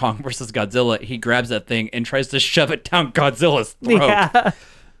in the Kong versus Godzilla, he grabs that thing and tries to shove it down Godzilla's throat. Yeah.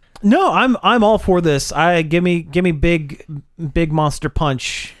 no, I'm all for this. Give me big monster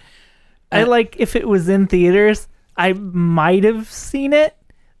punch. I like if it was in theaters, I might have seen it.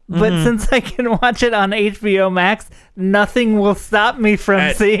 But since I can watch it on HBO Max, nothing will stop me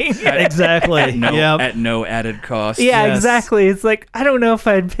from seeing it. Exactly. At no added cost. Yeah, Yes. exactly. It's like I don't know if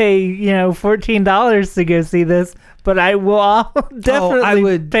I'd pay, $14 to go see this, but I will definitely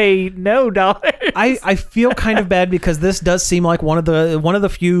would- pay no dollars. I feel kind of bad because this does seem like one of the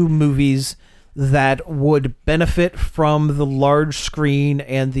few movies that would benefit from the large screen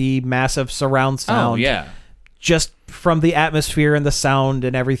and the massive surround sound. Oh yeah. Just from the atmosphere and the sound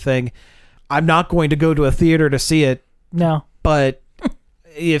and everything. I'm not going to go to a theater to see it, No. but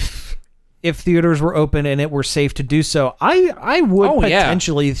if theaters were open and it were safe to do so, I would Oh, yeah.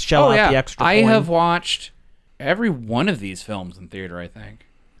 potentially shell out the extra I coin. have watched every one of these films in theater, I think.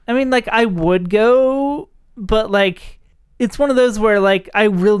 I mean, I would go, but it's one of those where I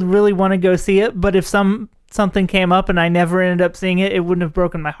really, really want to go see it, but if something came up and I never ended up seeing it, it wouldn't have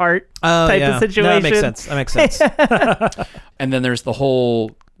broken my heart type of situation. No, that makes sense. And then there's the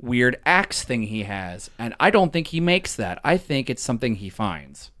whole weird axe thing he has, and I don't think he makes that. I think it's something he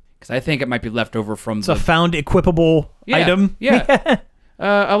finds, because I think it might be left over from It's a found equipable item. Yeah.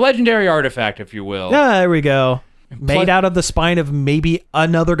 A legendary artifact, if you will. Yeah, there we go. Made Plug- out of the spine of maybe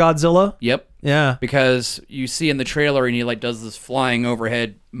another Godzilla. Yep. Yeah. Because you see in the trailer and he does this flying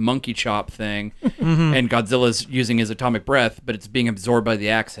overhead monkey chop thing, and Godzilla's using his atomic breath, but it's being absorbed by the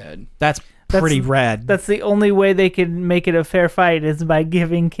axe head. That's pretty rad. That's the only way they could make it a fair fight is by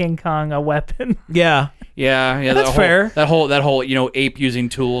giving King Kong a weapon. Yeah. Yeah, That's fair. That whole ape using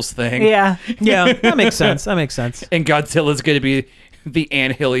tools thing. Yeah. Yeah, that makes sense. That makes sense. And Godzilla's going to be the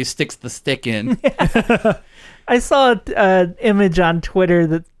anthill he sticks the stick in. I saw an image on Twitter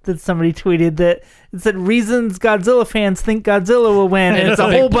that somebody tweeted that it said reasons Godzilla fans think Godzilla will win, and it's a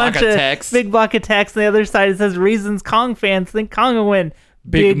Big whole block bunch of of text. big block of text. And the other side it says reasons Kong fans think Kong will win.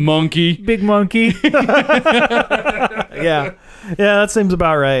 Big monkey. Big monkey. Yeah, that seems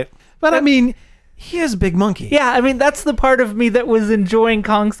about right. But I mean, he is a big monkey. Yeah, I mean, that's the part of me that was enjoying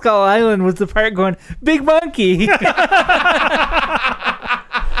Kong Skull Island, was the part going, big monkey.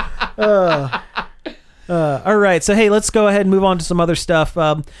 All right, so hey, let's go ahead and move on to some other stuff.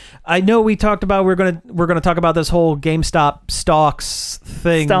 I know we talked about we're gonna talk about this whole GameStop stocks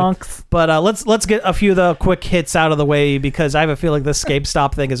thing. Stonks. But let's get a few of the quick hits out of the way, because I have a feeling this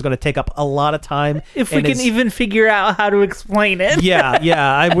GameStop thing is going to take up a lot of time. If we can even figure out how to explain it.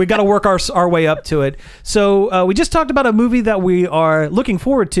 We got to work our way up to it. So we just talked about a movie that we are looking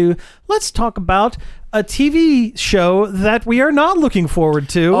forward to. Let's talk about a TV show that we are not looking forward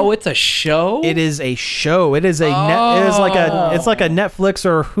to. Oh, it's a show? It is a show. It is a it's like a Netflix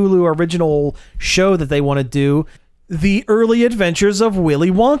or Hulu original show that they want to do. The Early Adventures of Willy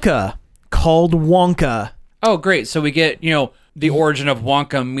Wonka, called Wonka. Oh, great. So we get, the origin of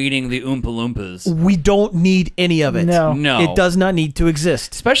Wonka meeting the Oompa Loompas. We don't need any of it. No. It does not need to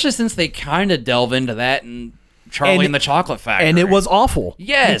exist. Especially since they kind of delve into that in Charlie and the Chocolate Factory. And it was awful.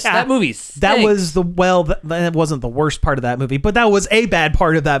 Yes, that movie stinks. That was that wasn't the worst part of that movie, but that was a bad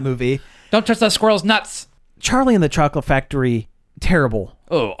part of that movie. Don't touch that squirrel's nuts. Charlie and the Chocolate Factory, terrible.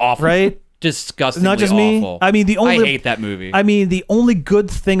 Oh, awful. Right? Disgustingly Not just awful. me. I mean, I hate that movie. I mean, the only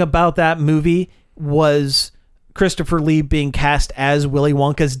good thing about that movie was Christopher Lee being cast as Willy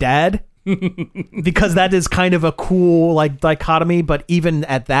Wonka's dad. Because that is kind of a cool dichotomy, but even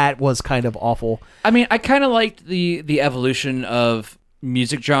at that was kind of awful. I mean, I kind of liked the evolution of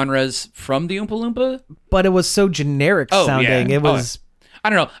music genres from the Oompa Loompa, but it was so generic sounding. Yeah. It was. I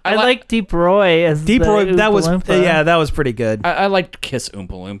don't know. I like Deep Roy as Deep Roy. That was Loompa. that was pretty good. I liked Kiss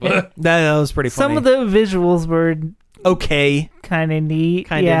Oompa Loompa. That was pretty funny. Some of the visuals were okay, kind of neat.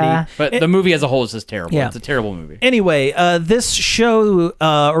 neat. But the movie as a whole is just terrible. Yeah. It's a terrible movie. Anyway, this show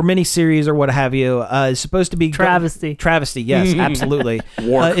or miniseries or what have you is supposed to be Travesty. Travesty, yes, absolutely.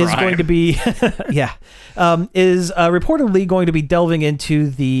 War is crime. going to be is reportedly going to be delving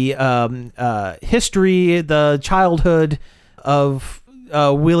into the history, the childhood of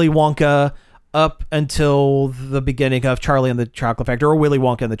Willy Wonka up until the beginning of Charlie and the Chocolate Factory, or Willy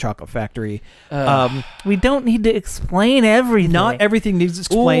Wonka and the Chocolate Factory. We don't need to explain everything. Not everything needs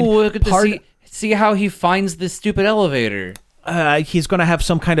explained. Ooh, look at see how he finds this stupid elevator. He's going to have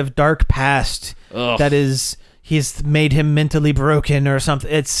some kind of dark past that is he's made him mentally broken or something.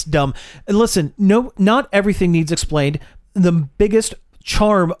 It's dumb. Listen, no, not everything needs explained. The biggest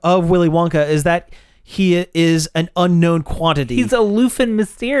charm of Willy Wonka is that he is an unknown quantity. He's aloof and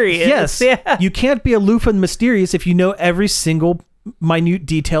mysterious. Yes. Yeah. You can't be aloof and mysterious if you know every single minute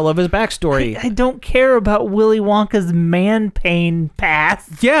detail of his backstory. I don't care about Willy Wonka's man pain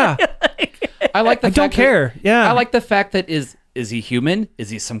past. Yeah. I like the I fact don't care. Yeah. I like the fact that is he human? Is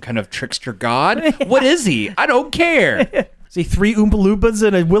he some kind of trickster god? What is he? I don't care. Is he 3 Oompa Loompas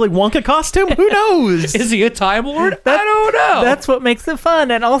in a Willy Wonka costume? Who knows? Is he a Time Lord? I don't know. That's what makes it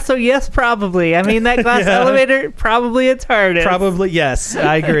fun. And also, yes, probably. I mean, that glass elevator, probably a TARDIS. Probably, yes.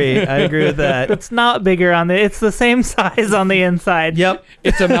 I agree. I agree with that. It's not bigger on the... It's the same size on the inside. Yep.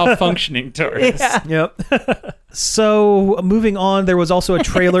 It's a malfunctioning TARDIS. Yeah. Yep. So, moving on, there was also a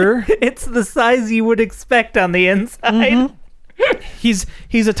trailer. It's the size you would expect on the inside. Mm-hmm. He's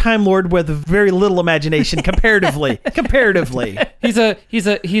a Time Lord with very little imagination comparatively. He's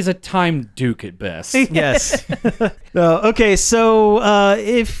a Time Duke at best. Yes. Okay, so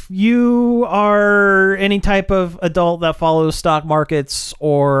if you are any type of adult that follows stock markets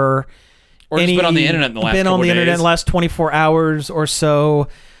or just been on the internet in the last in the days. last 24 hours or so,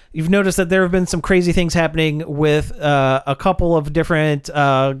 you've noticed that there have been some crazy things happening with a couple of different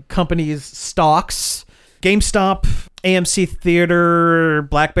companies' stocks. GameStop, AMC Theater,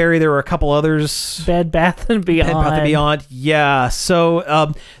 BlackBerry. There were a couple others. Bed Bath & Beyond. Bed Bath & Beyond. Yeah.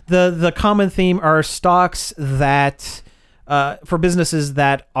 So the common theme are stocks that for businesses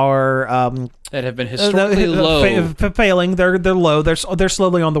that are that have been historically low, failing. They're low. They're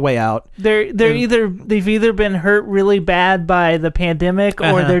slowly on the way out. They've either been hurt really bad by the pandemic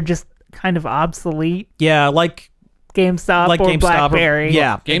or they're just kind and Yeah, like GameStop or BlackBerry.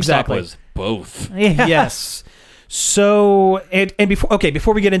 GameStop exactly. Was both. Yeah. Yes. So and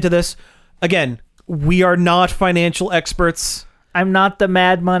before we get into this, again, we are not financial experts. I'm not the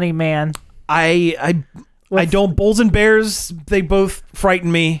Mad Money man. I don't. Bulls and bears, they both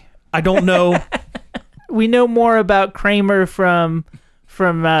frighten me. I don't know. We know more about Kramer from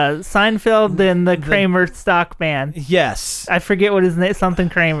Seinfeld than the Kramer stock man. Yes. I forget what his name. Something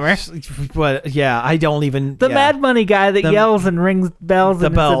Kramer. But yeah, I don't even. The Mad Money guy that yells and rings bells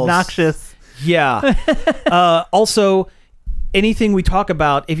and is obnoxious. Yeah. Also, anything we talk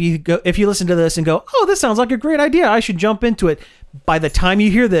about, if you listen to this and go, oh, this sounds like a great idea, I should jump into it. By the time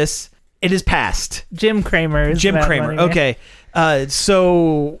you hear this, it is past. Jim Cramer. Okay.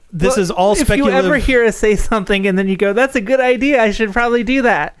 So this is all speculative. If you ever hear us say something and then you go, that's a good idea, I should probably do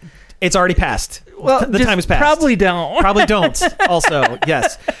that. It's already passed. Well, the time is past. Probably don't. Probably don't. Also,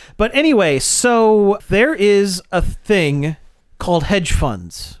 yes. But anyway, so there is a thing called hedge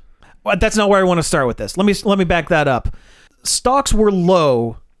funds. Well, that's not where I want to start with this. Let me back that up. Stocks were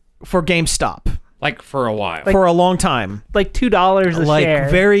low for GameStop. Like for a while. For a long time. Like $2 a share. Like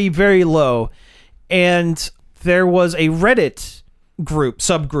very, very low. And there was a Reddit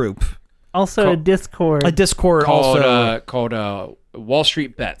subgroup. Also a Discord. A Discord called Wall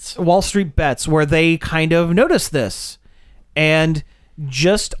Street Bets. Wall Street Bets, where they kind of noticed this. And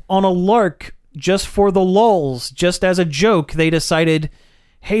just on a lark, just for the lulz, just as a joke, they decided,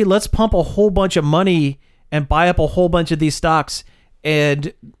 hey, let's pump a whole bunch of money and buy up a whole bunch of these stocks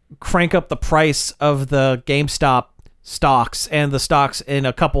and crank up the price of the GameStop stocks and the stocks in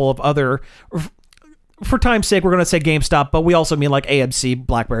a couple of other... For time's sake, we're going to say GameStop, but we also mean like AMC,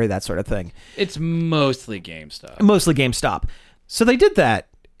 BlackBerry, that sort of thing. It's mostly GameStop. Mostly GameStop. So they did that,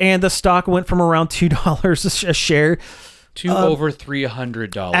 and the stock went from around $2 a share to over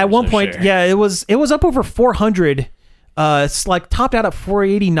 $300 at one point. Share. Yeah, it was up over $400. It's like topped out at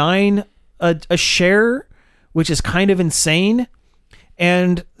 $489 a share, which is kind of insane.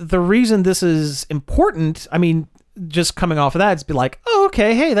 And the reason this is important, I mean, just coming off of that, it's be like, oh,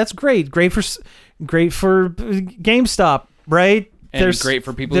 okay, hey, that's great for GameStop, right? And great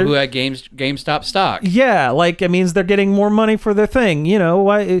for people who had GameStop stock. Yeah, like it means they're getting more money for their thing. You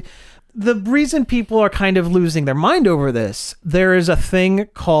know, the reason people are kind of losing their mind over this, there is a thing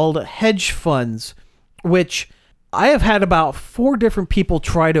called hedge funds, which I have had about 4 different people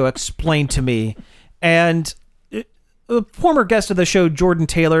try to explain to me, and a former guest of the show, Jordan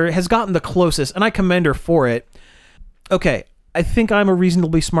Taylor, has gotten the closest, and I commend her for it. Okay, I think I'm a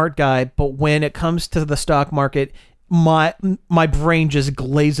reasonably smart guy, but when it comes to the stock market, my brain just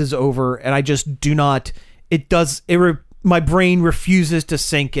glazes over, and I just do not. My brain refuses to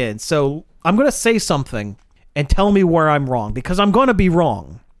sink in. So I'm going to say something and tell me where I'm wrong, because I'm going to be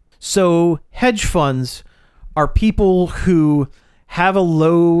wrong. So hedge funds are people who have a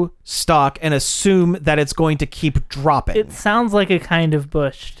low stock and assume that it's going to keep dropping. It sounds like a kind of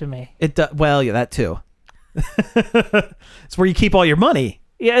bush to me. Well, yeah, that too. It's where you keep all your money.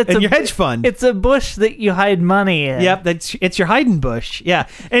 Yeah, it's your hedge fund. It's a bush that you hide money in. Yep, it's your hiding bush. Yeah.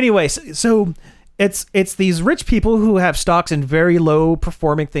 Anyway, so it's these rich people who have stocks in very low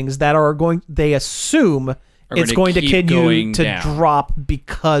performing things that they assume it's going to continue to drop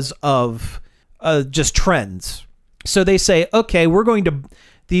because of just trends. So they say, okay,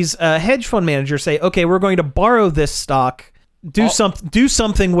 these hedge fund managers say, okay, we're going to borrow this stock, do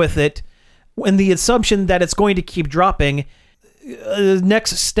something with it, in the assumption that it's going to keep dropping.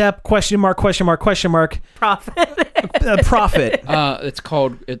 Next step, question mark. Profit. Profit. It's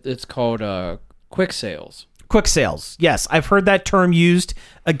called quick sales. Quick sales. Yes, I've heard that term used.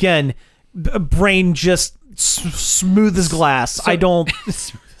 Again, brain just smooth as glass. I don't.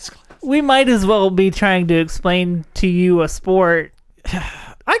 We might as well be trying to explain to you a sport.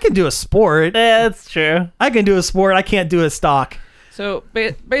 I can do a sport. That's true. I can do a sport. I can't do a stock. So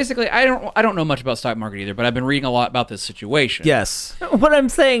basically, I don't know much about stock market either, but I've been reading a lot about this situation. Yes. What I'm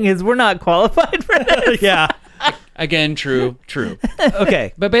saying is we're not qualified for this. Yeah. Again, true.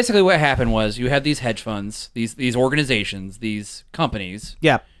 Okay. But basically what happened was you had these hedge funds, these organizations, these companies,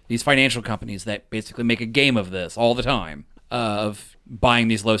 these financial companies that basically make a game of this all the time, of buying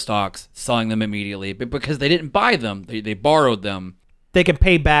these low stocks, selling them immediately. But because they didn't buy them, they borrowed them. They can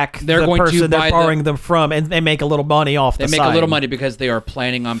pay back the person they're borrowing them from, and they make a little money off the side. They make a little money because they are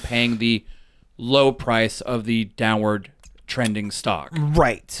planning on paying the low price of the downward trending stock.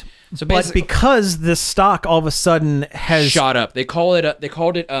 Right. So but because this stock all of a sudden has shot up, they called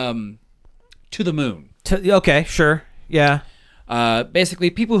it to the moon. Okay, sure, yeah. Basically,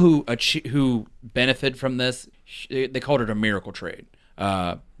 people who benefit from this, they called it a miracle trade.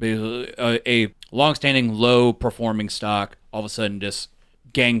 A long-standing, low-performing stock, all of a sudden just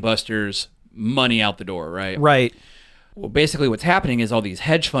gangbusters, money out the door, right? Right. Well, basically, what's happening is all these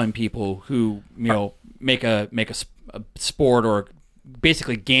hedge fund people who make a sport or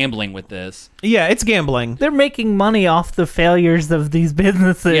basically gambling with this. Yeah, it's gambling. They're making money off the failures of these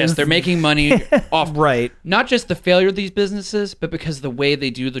businesses. Yes, they're making money off right. Not just the failure of these businesses, but because the way they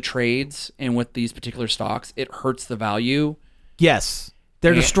do the trades and with these particular stocks, it hurts the value. Yes.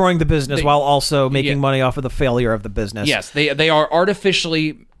 They're destroying the business while also making money off of the failure of the business. Yes, they are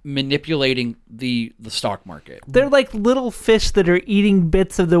artificially manipulating the stock market. They're like little fish that are eating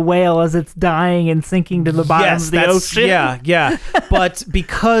bits of the whale as it's dying and sinking to the bottom of the ocean. Yeah. But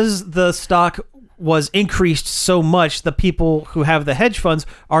because the stock was increased so much, the people who have the hedge funds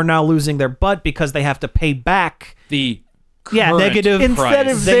are now losing their butt because they have to pay back The negative Instead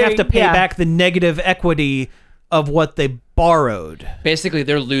of they have to pay yeah. back the negative equity of what they borrowed. Basically,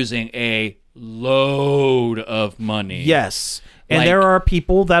 they're losing a load of money. Yes. And Like- there are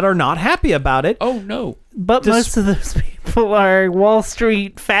people that are not happy about it. Oh no. But most of those people are Wall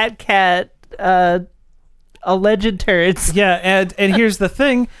Street fat cat alleged turds. Yeah, and here's the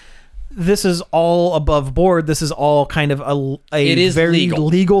thing. This is all above board. This is all kind of It a is very legal.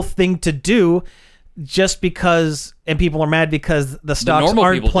 legal thing to do, just because, and people are mad because the stocks normal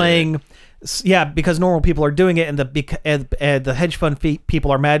aren't people do playing. Yeah, because normal people are doing it, and the hedge fund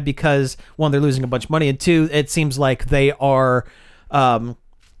people are mad because, one, they're losing a bunch of money, and two, it seems like they are, oh,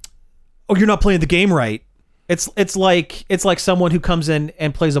 you're not playing the game right. It's like someone who comes in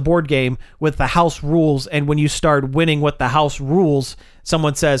and plays a board game with the house rules, and when you start winning with the house rules,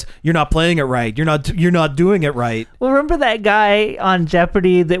 someone says you're not playing it right. You're not doing it right. Well, remember that guy on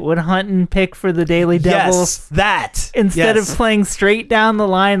Jeopardy that would hunt and pick for the Daily Devils Yes, that instead yes. of playing straight down the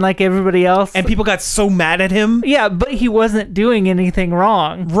line like everybody else? And people got so mad at him. Yeah, but he wasn't doing anything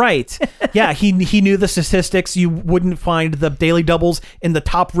wrong. Right. Yeah, he knew the statistics. You wouldn't find the daily doubles in the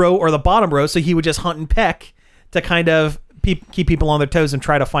top row or the bottom row, so he would just hunt and peck to kind of keep people on their toes and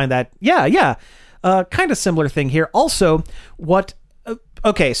try to find that. Yeah. Kind of similar thing here. Also,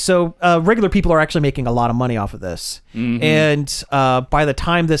 okay, so regular people are actually making a lot of money off of this. Mm-hmm. And by the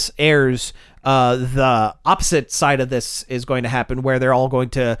time this airs, the opposite side of this is going to happen, where they're all going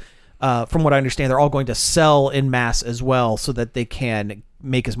to, from what I understand, they're all going to sell in mass as well so that they can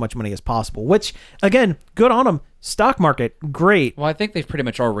make as much money as possible, which, again, good on them. Stock market, great. Well, I think they've pretty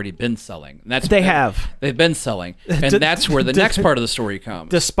much already been selling. They've been selling, and that's where the next part of the story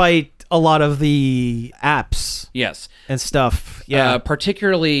comes. Despite a lot of the apps, Yes, and stuff, yeah.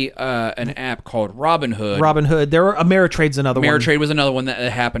 Particularly an app called Robinhood. Robinhood. There are Ameritrade's another one. Ameritrade was another one that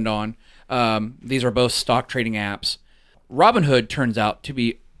it happened on. These are both stock trading apps. Robinhood turns out to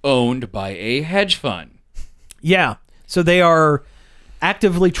be owned by a hedge fund. Yeah, so they are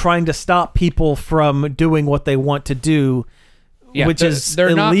actively trying to stop people from doing what they want to do, which is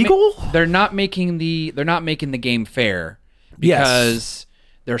illegal. They're not making the game fair because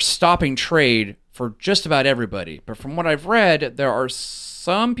they're stopping trade for just about everybody. But from what I've read, there are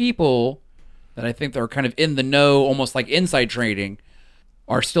some people that I think that are kind of in the know, almost like inside trading,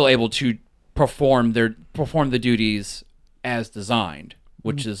 are still able to perform the duties as designed,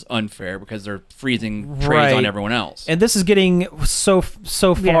 which is unfair because they're freezing trades on everyone else. And this is getting so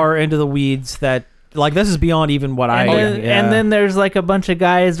far into the weeds that, like, this is beyond even what And then there's like a bunch of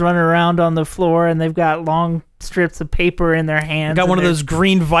guys running around on the floor, and they've got long strips of paper in their hands. Got one of those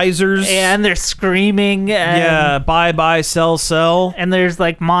green visors. And they're screaming. Yeah, buy, sell. And there's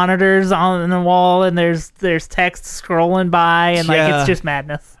like monitors on the wall, and there's text scrolling by, and like it's just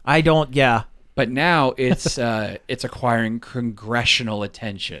madness. But now it's acquiring congressional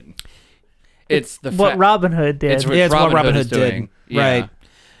attention. It's what Robinhood did. It's what Robinhood did. Yeah. Right.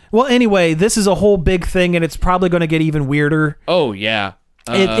 Well, anyway, this is a whole big thing, and it's probably going to get even weirder. Oh yeah.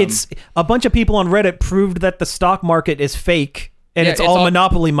 It's a bunch of people on Reddit proved that the stock market is fake, and it's all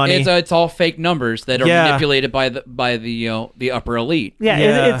monopoly money. It's all fake numbers that are manipulated by the upper elite.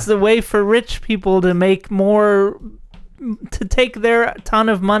 Yeah, it's the way for rich people to make more, to take their ton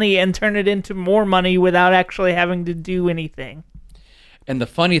of money and turn it into more money without actually having to do anything. And the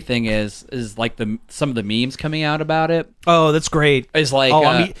funny thing is like some of the memes coming out about it. Oh, that's great. Is like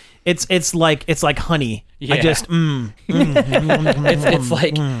it's like honey. Yeah. I just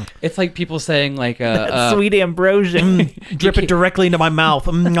it's like people saying like sweet ambrosia. Drip it directly into my mouth.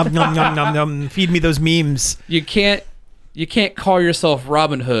 Feed me those memes. You can't call yourself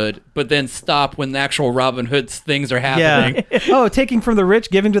Robin Hood, but then stop when the actual Robin Hood's things are happening. Yeah. Oh, taking from the rich,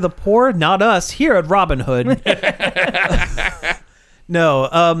 giving to the poor? Not us here at Robin Hood. No.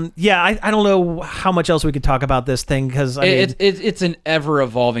 I don't know how much else we could talk about this thing, because it's an ever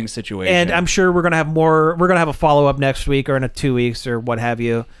evolving situation, and I'm sure we're gonna have more. We're gonna have a follow up next week or in 2 weeks or what have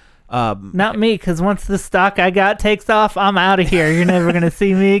you. Not me, because once the stock I got takes off, I'm out of here. You're never going to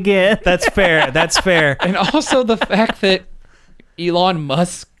see me again. That's fair. And also the fact that Elon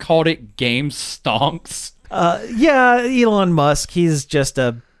Musk called it game stonks. Elon Musk, he's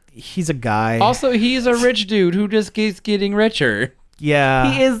a guy. Also, he's a rich dude who just keeps getting richer.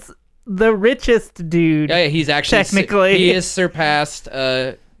 Yeah. He is the richest dude. Yeah, he's actually technically. He has surpassed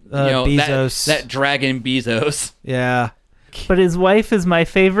Bezos. that dragon Bezos. Yeah. but his wife is my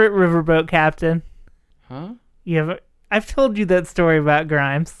favorite riverboat captain. Huh? I've told you that story about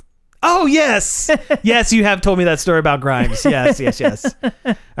Grimes. Oh, yes. Yes, you have told me that story about Grimes. Yes.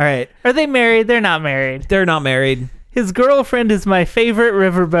 All right. Are they married? They're not married. They're not married. His girlfriend is my favorite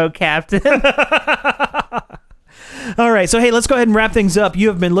riverboat captain. All right, so hey, let's go ahead and wrap things up. You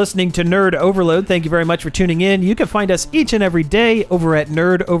have been listening to Nerd Overload. Thank you very much for tuning in. You can find us each and every day over at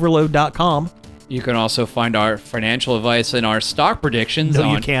nerdoverload.com. You can also find our financial advice and our stock predictions No,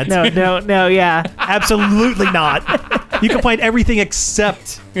 on... you can't. No, yeah. Absolutely not. You can find everything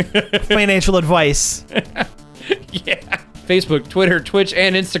except financial advice. Yeah. Facebook, Twitter, Twitch,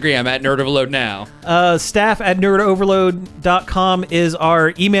 and Instagram at Nerd Overload now. Staff at nerdoverload.com is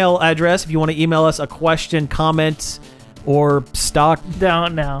our email address if you want to email us a question, comment, or stock.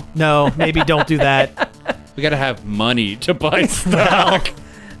 Don't know. No, maybe don't do that. We gotta have money to buy stock.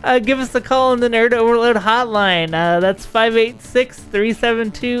 Give us a call on the Nerd Overload hotline. That's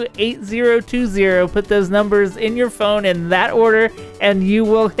 586-372-8020. Put those numbers in your phone in that order, and you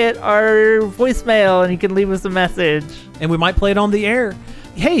will hit our voicemail, and you can leave us a message. And we might play it on the air.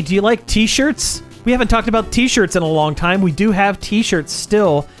 Hey, do you like t-shirts? We haven't talked about t-shirts in a long time. We do have t-shirts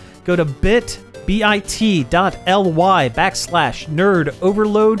still. Go to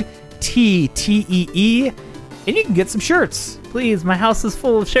bit.ly/nerdoverload TEE, and you can get some shirts. Please, my house is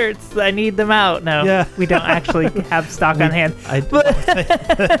full of shirts. I need them out. No, Yeah. we don't actually have stock on hand. Thank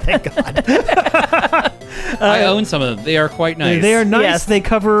God. I own some of them. They are quite nice. They are nice. Yes. They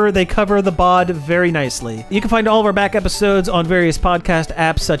cover the bod very nicely. You can find all of our back episodes on various podcast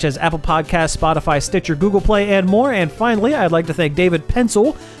apps such as Apple Podcasts, Spotify, Stitcher, Google Play, and more. And finally, I'd like to thank David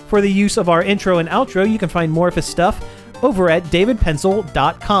Pencil for the use of our intro and outro. You can find more of his stuff over at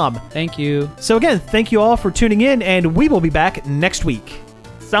davidpencil.com. Thank you. So again, thank you all for tuning in, and we will be back next week.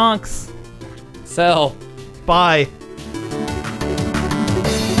 Stonks. Sell. Bye.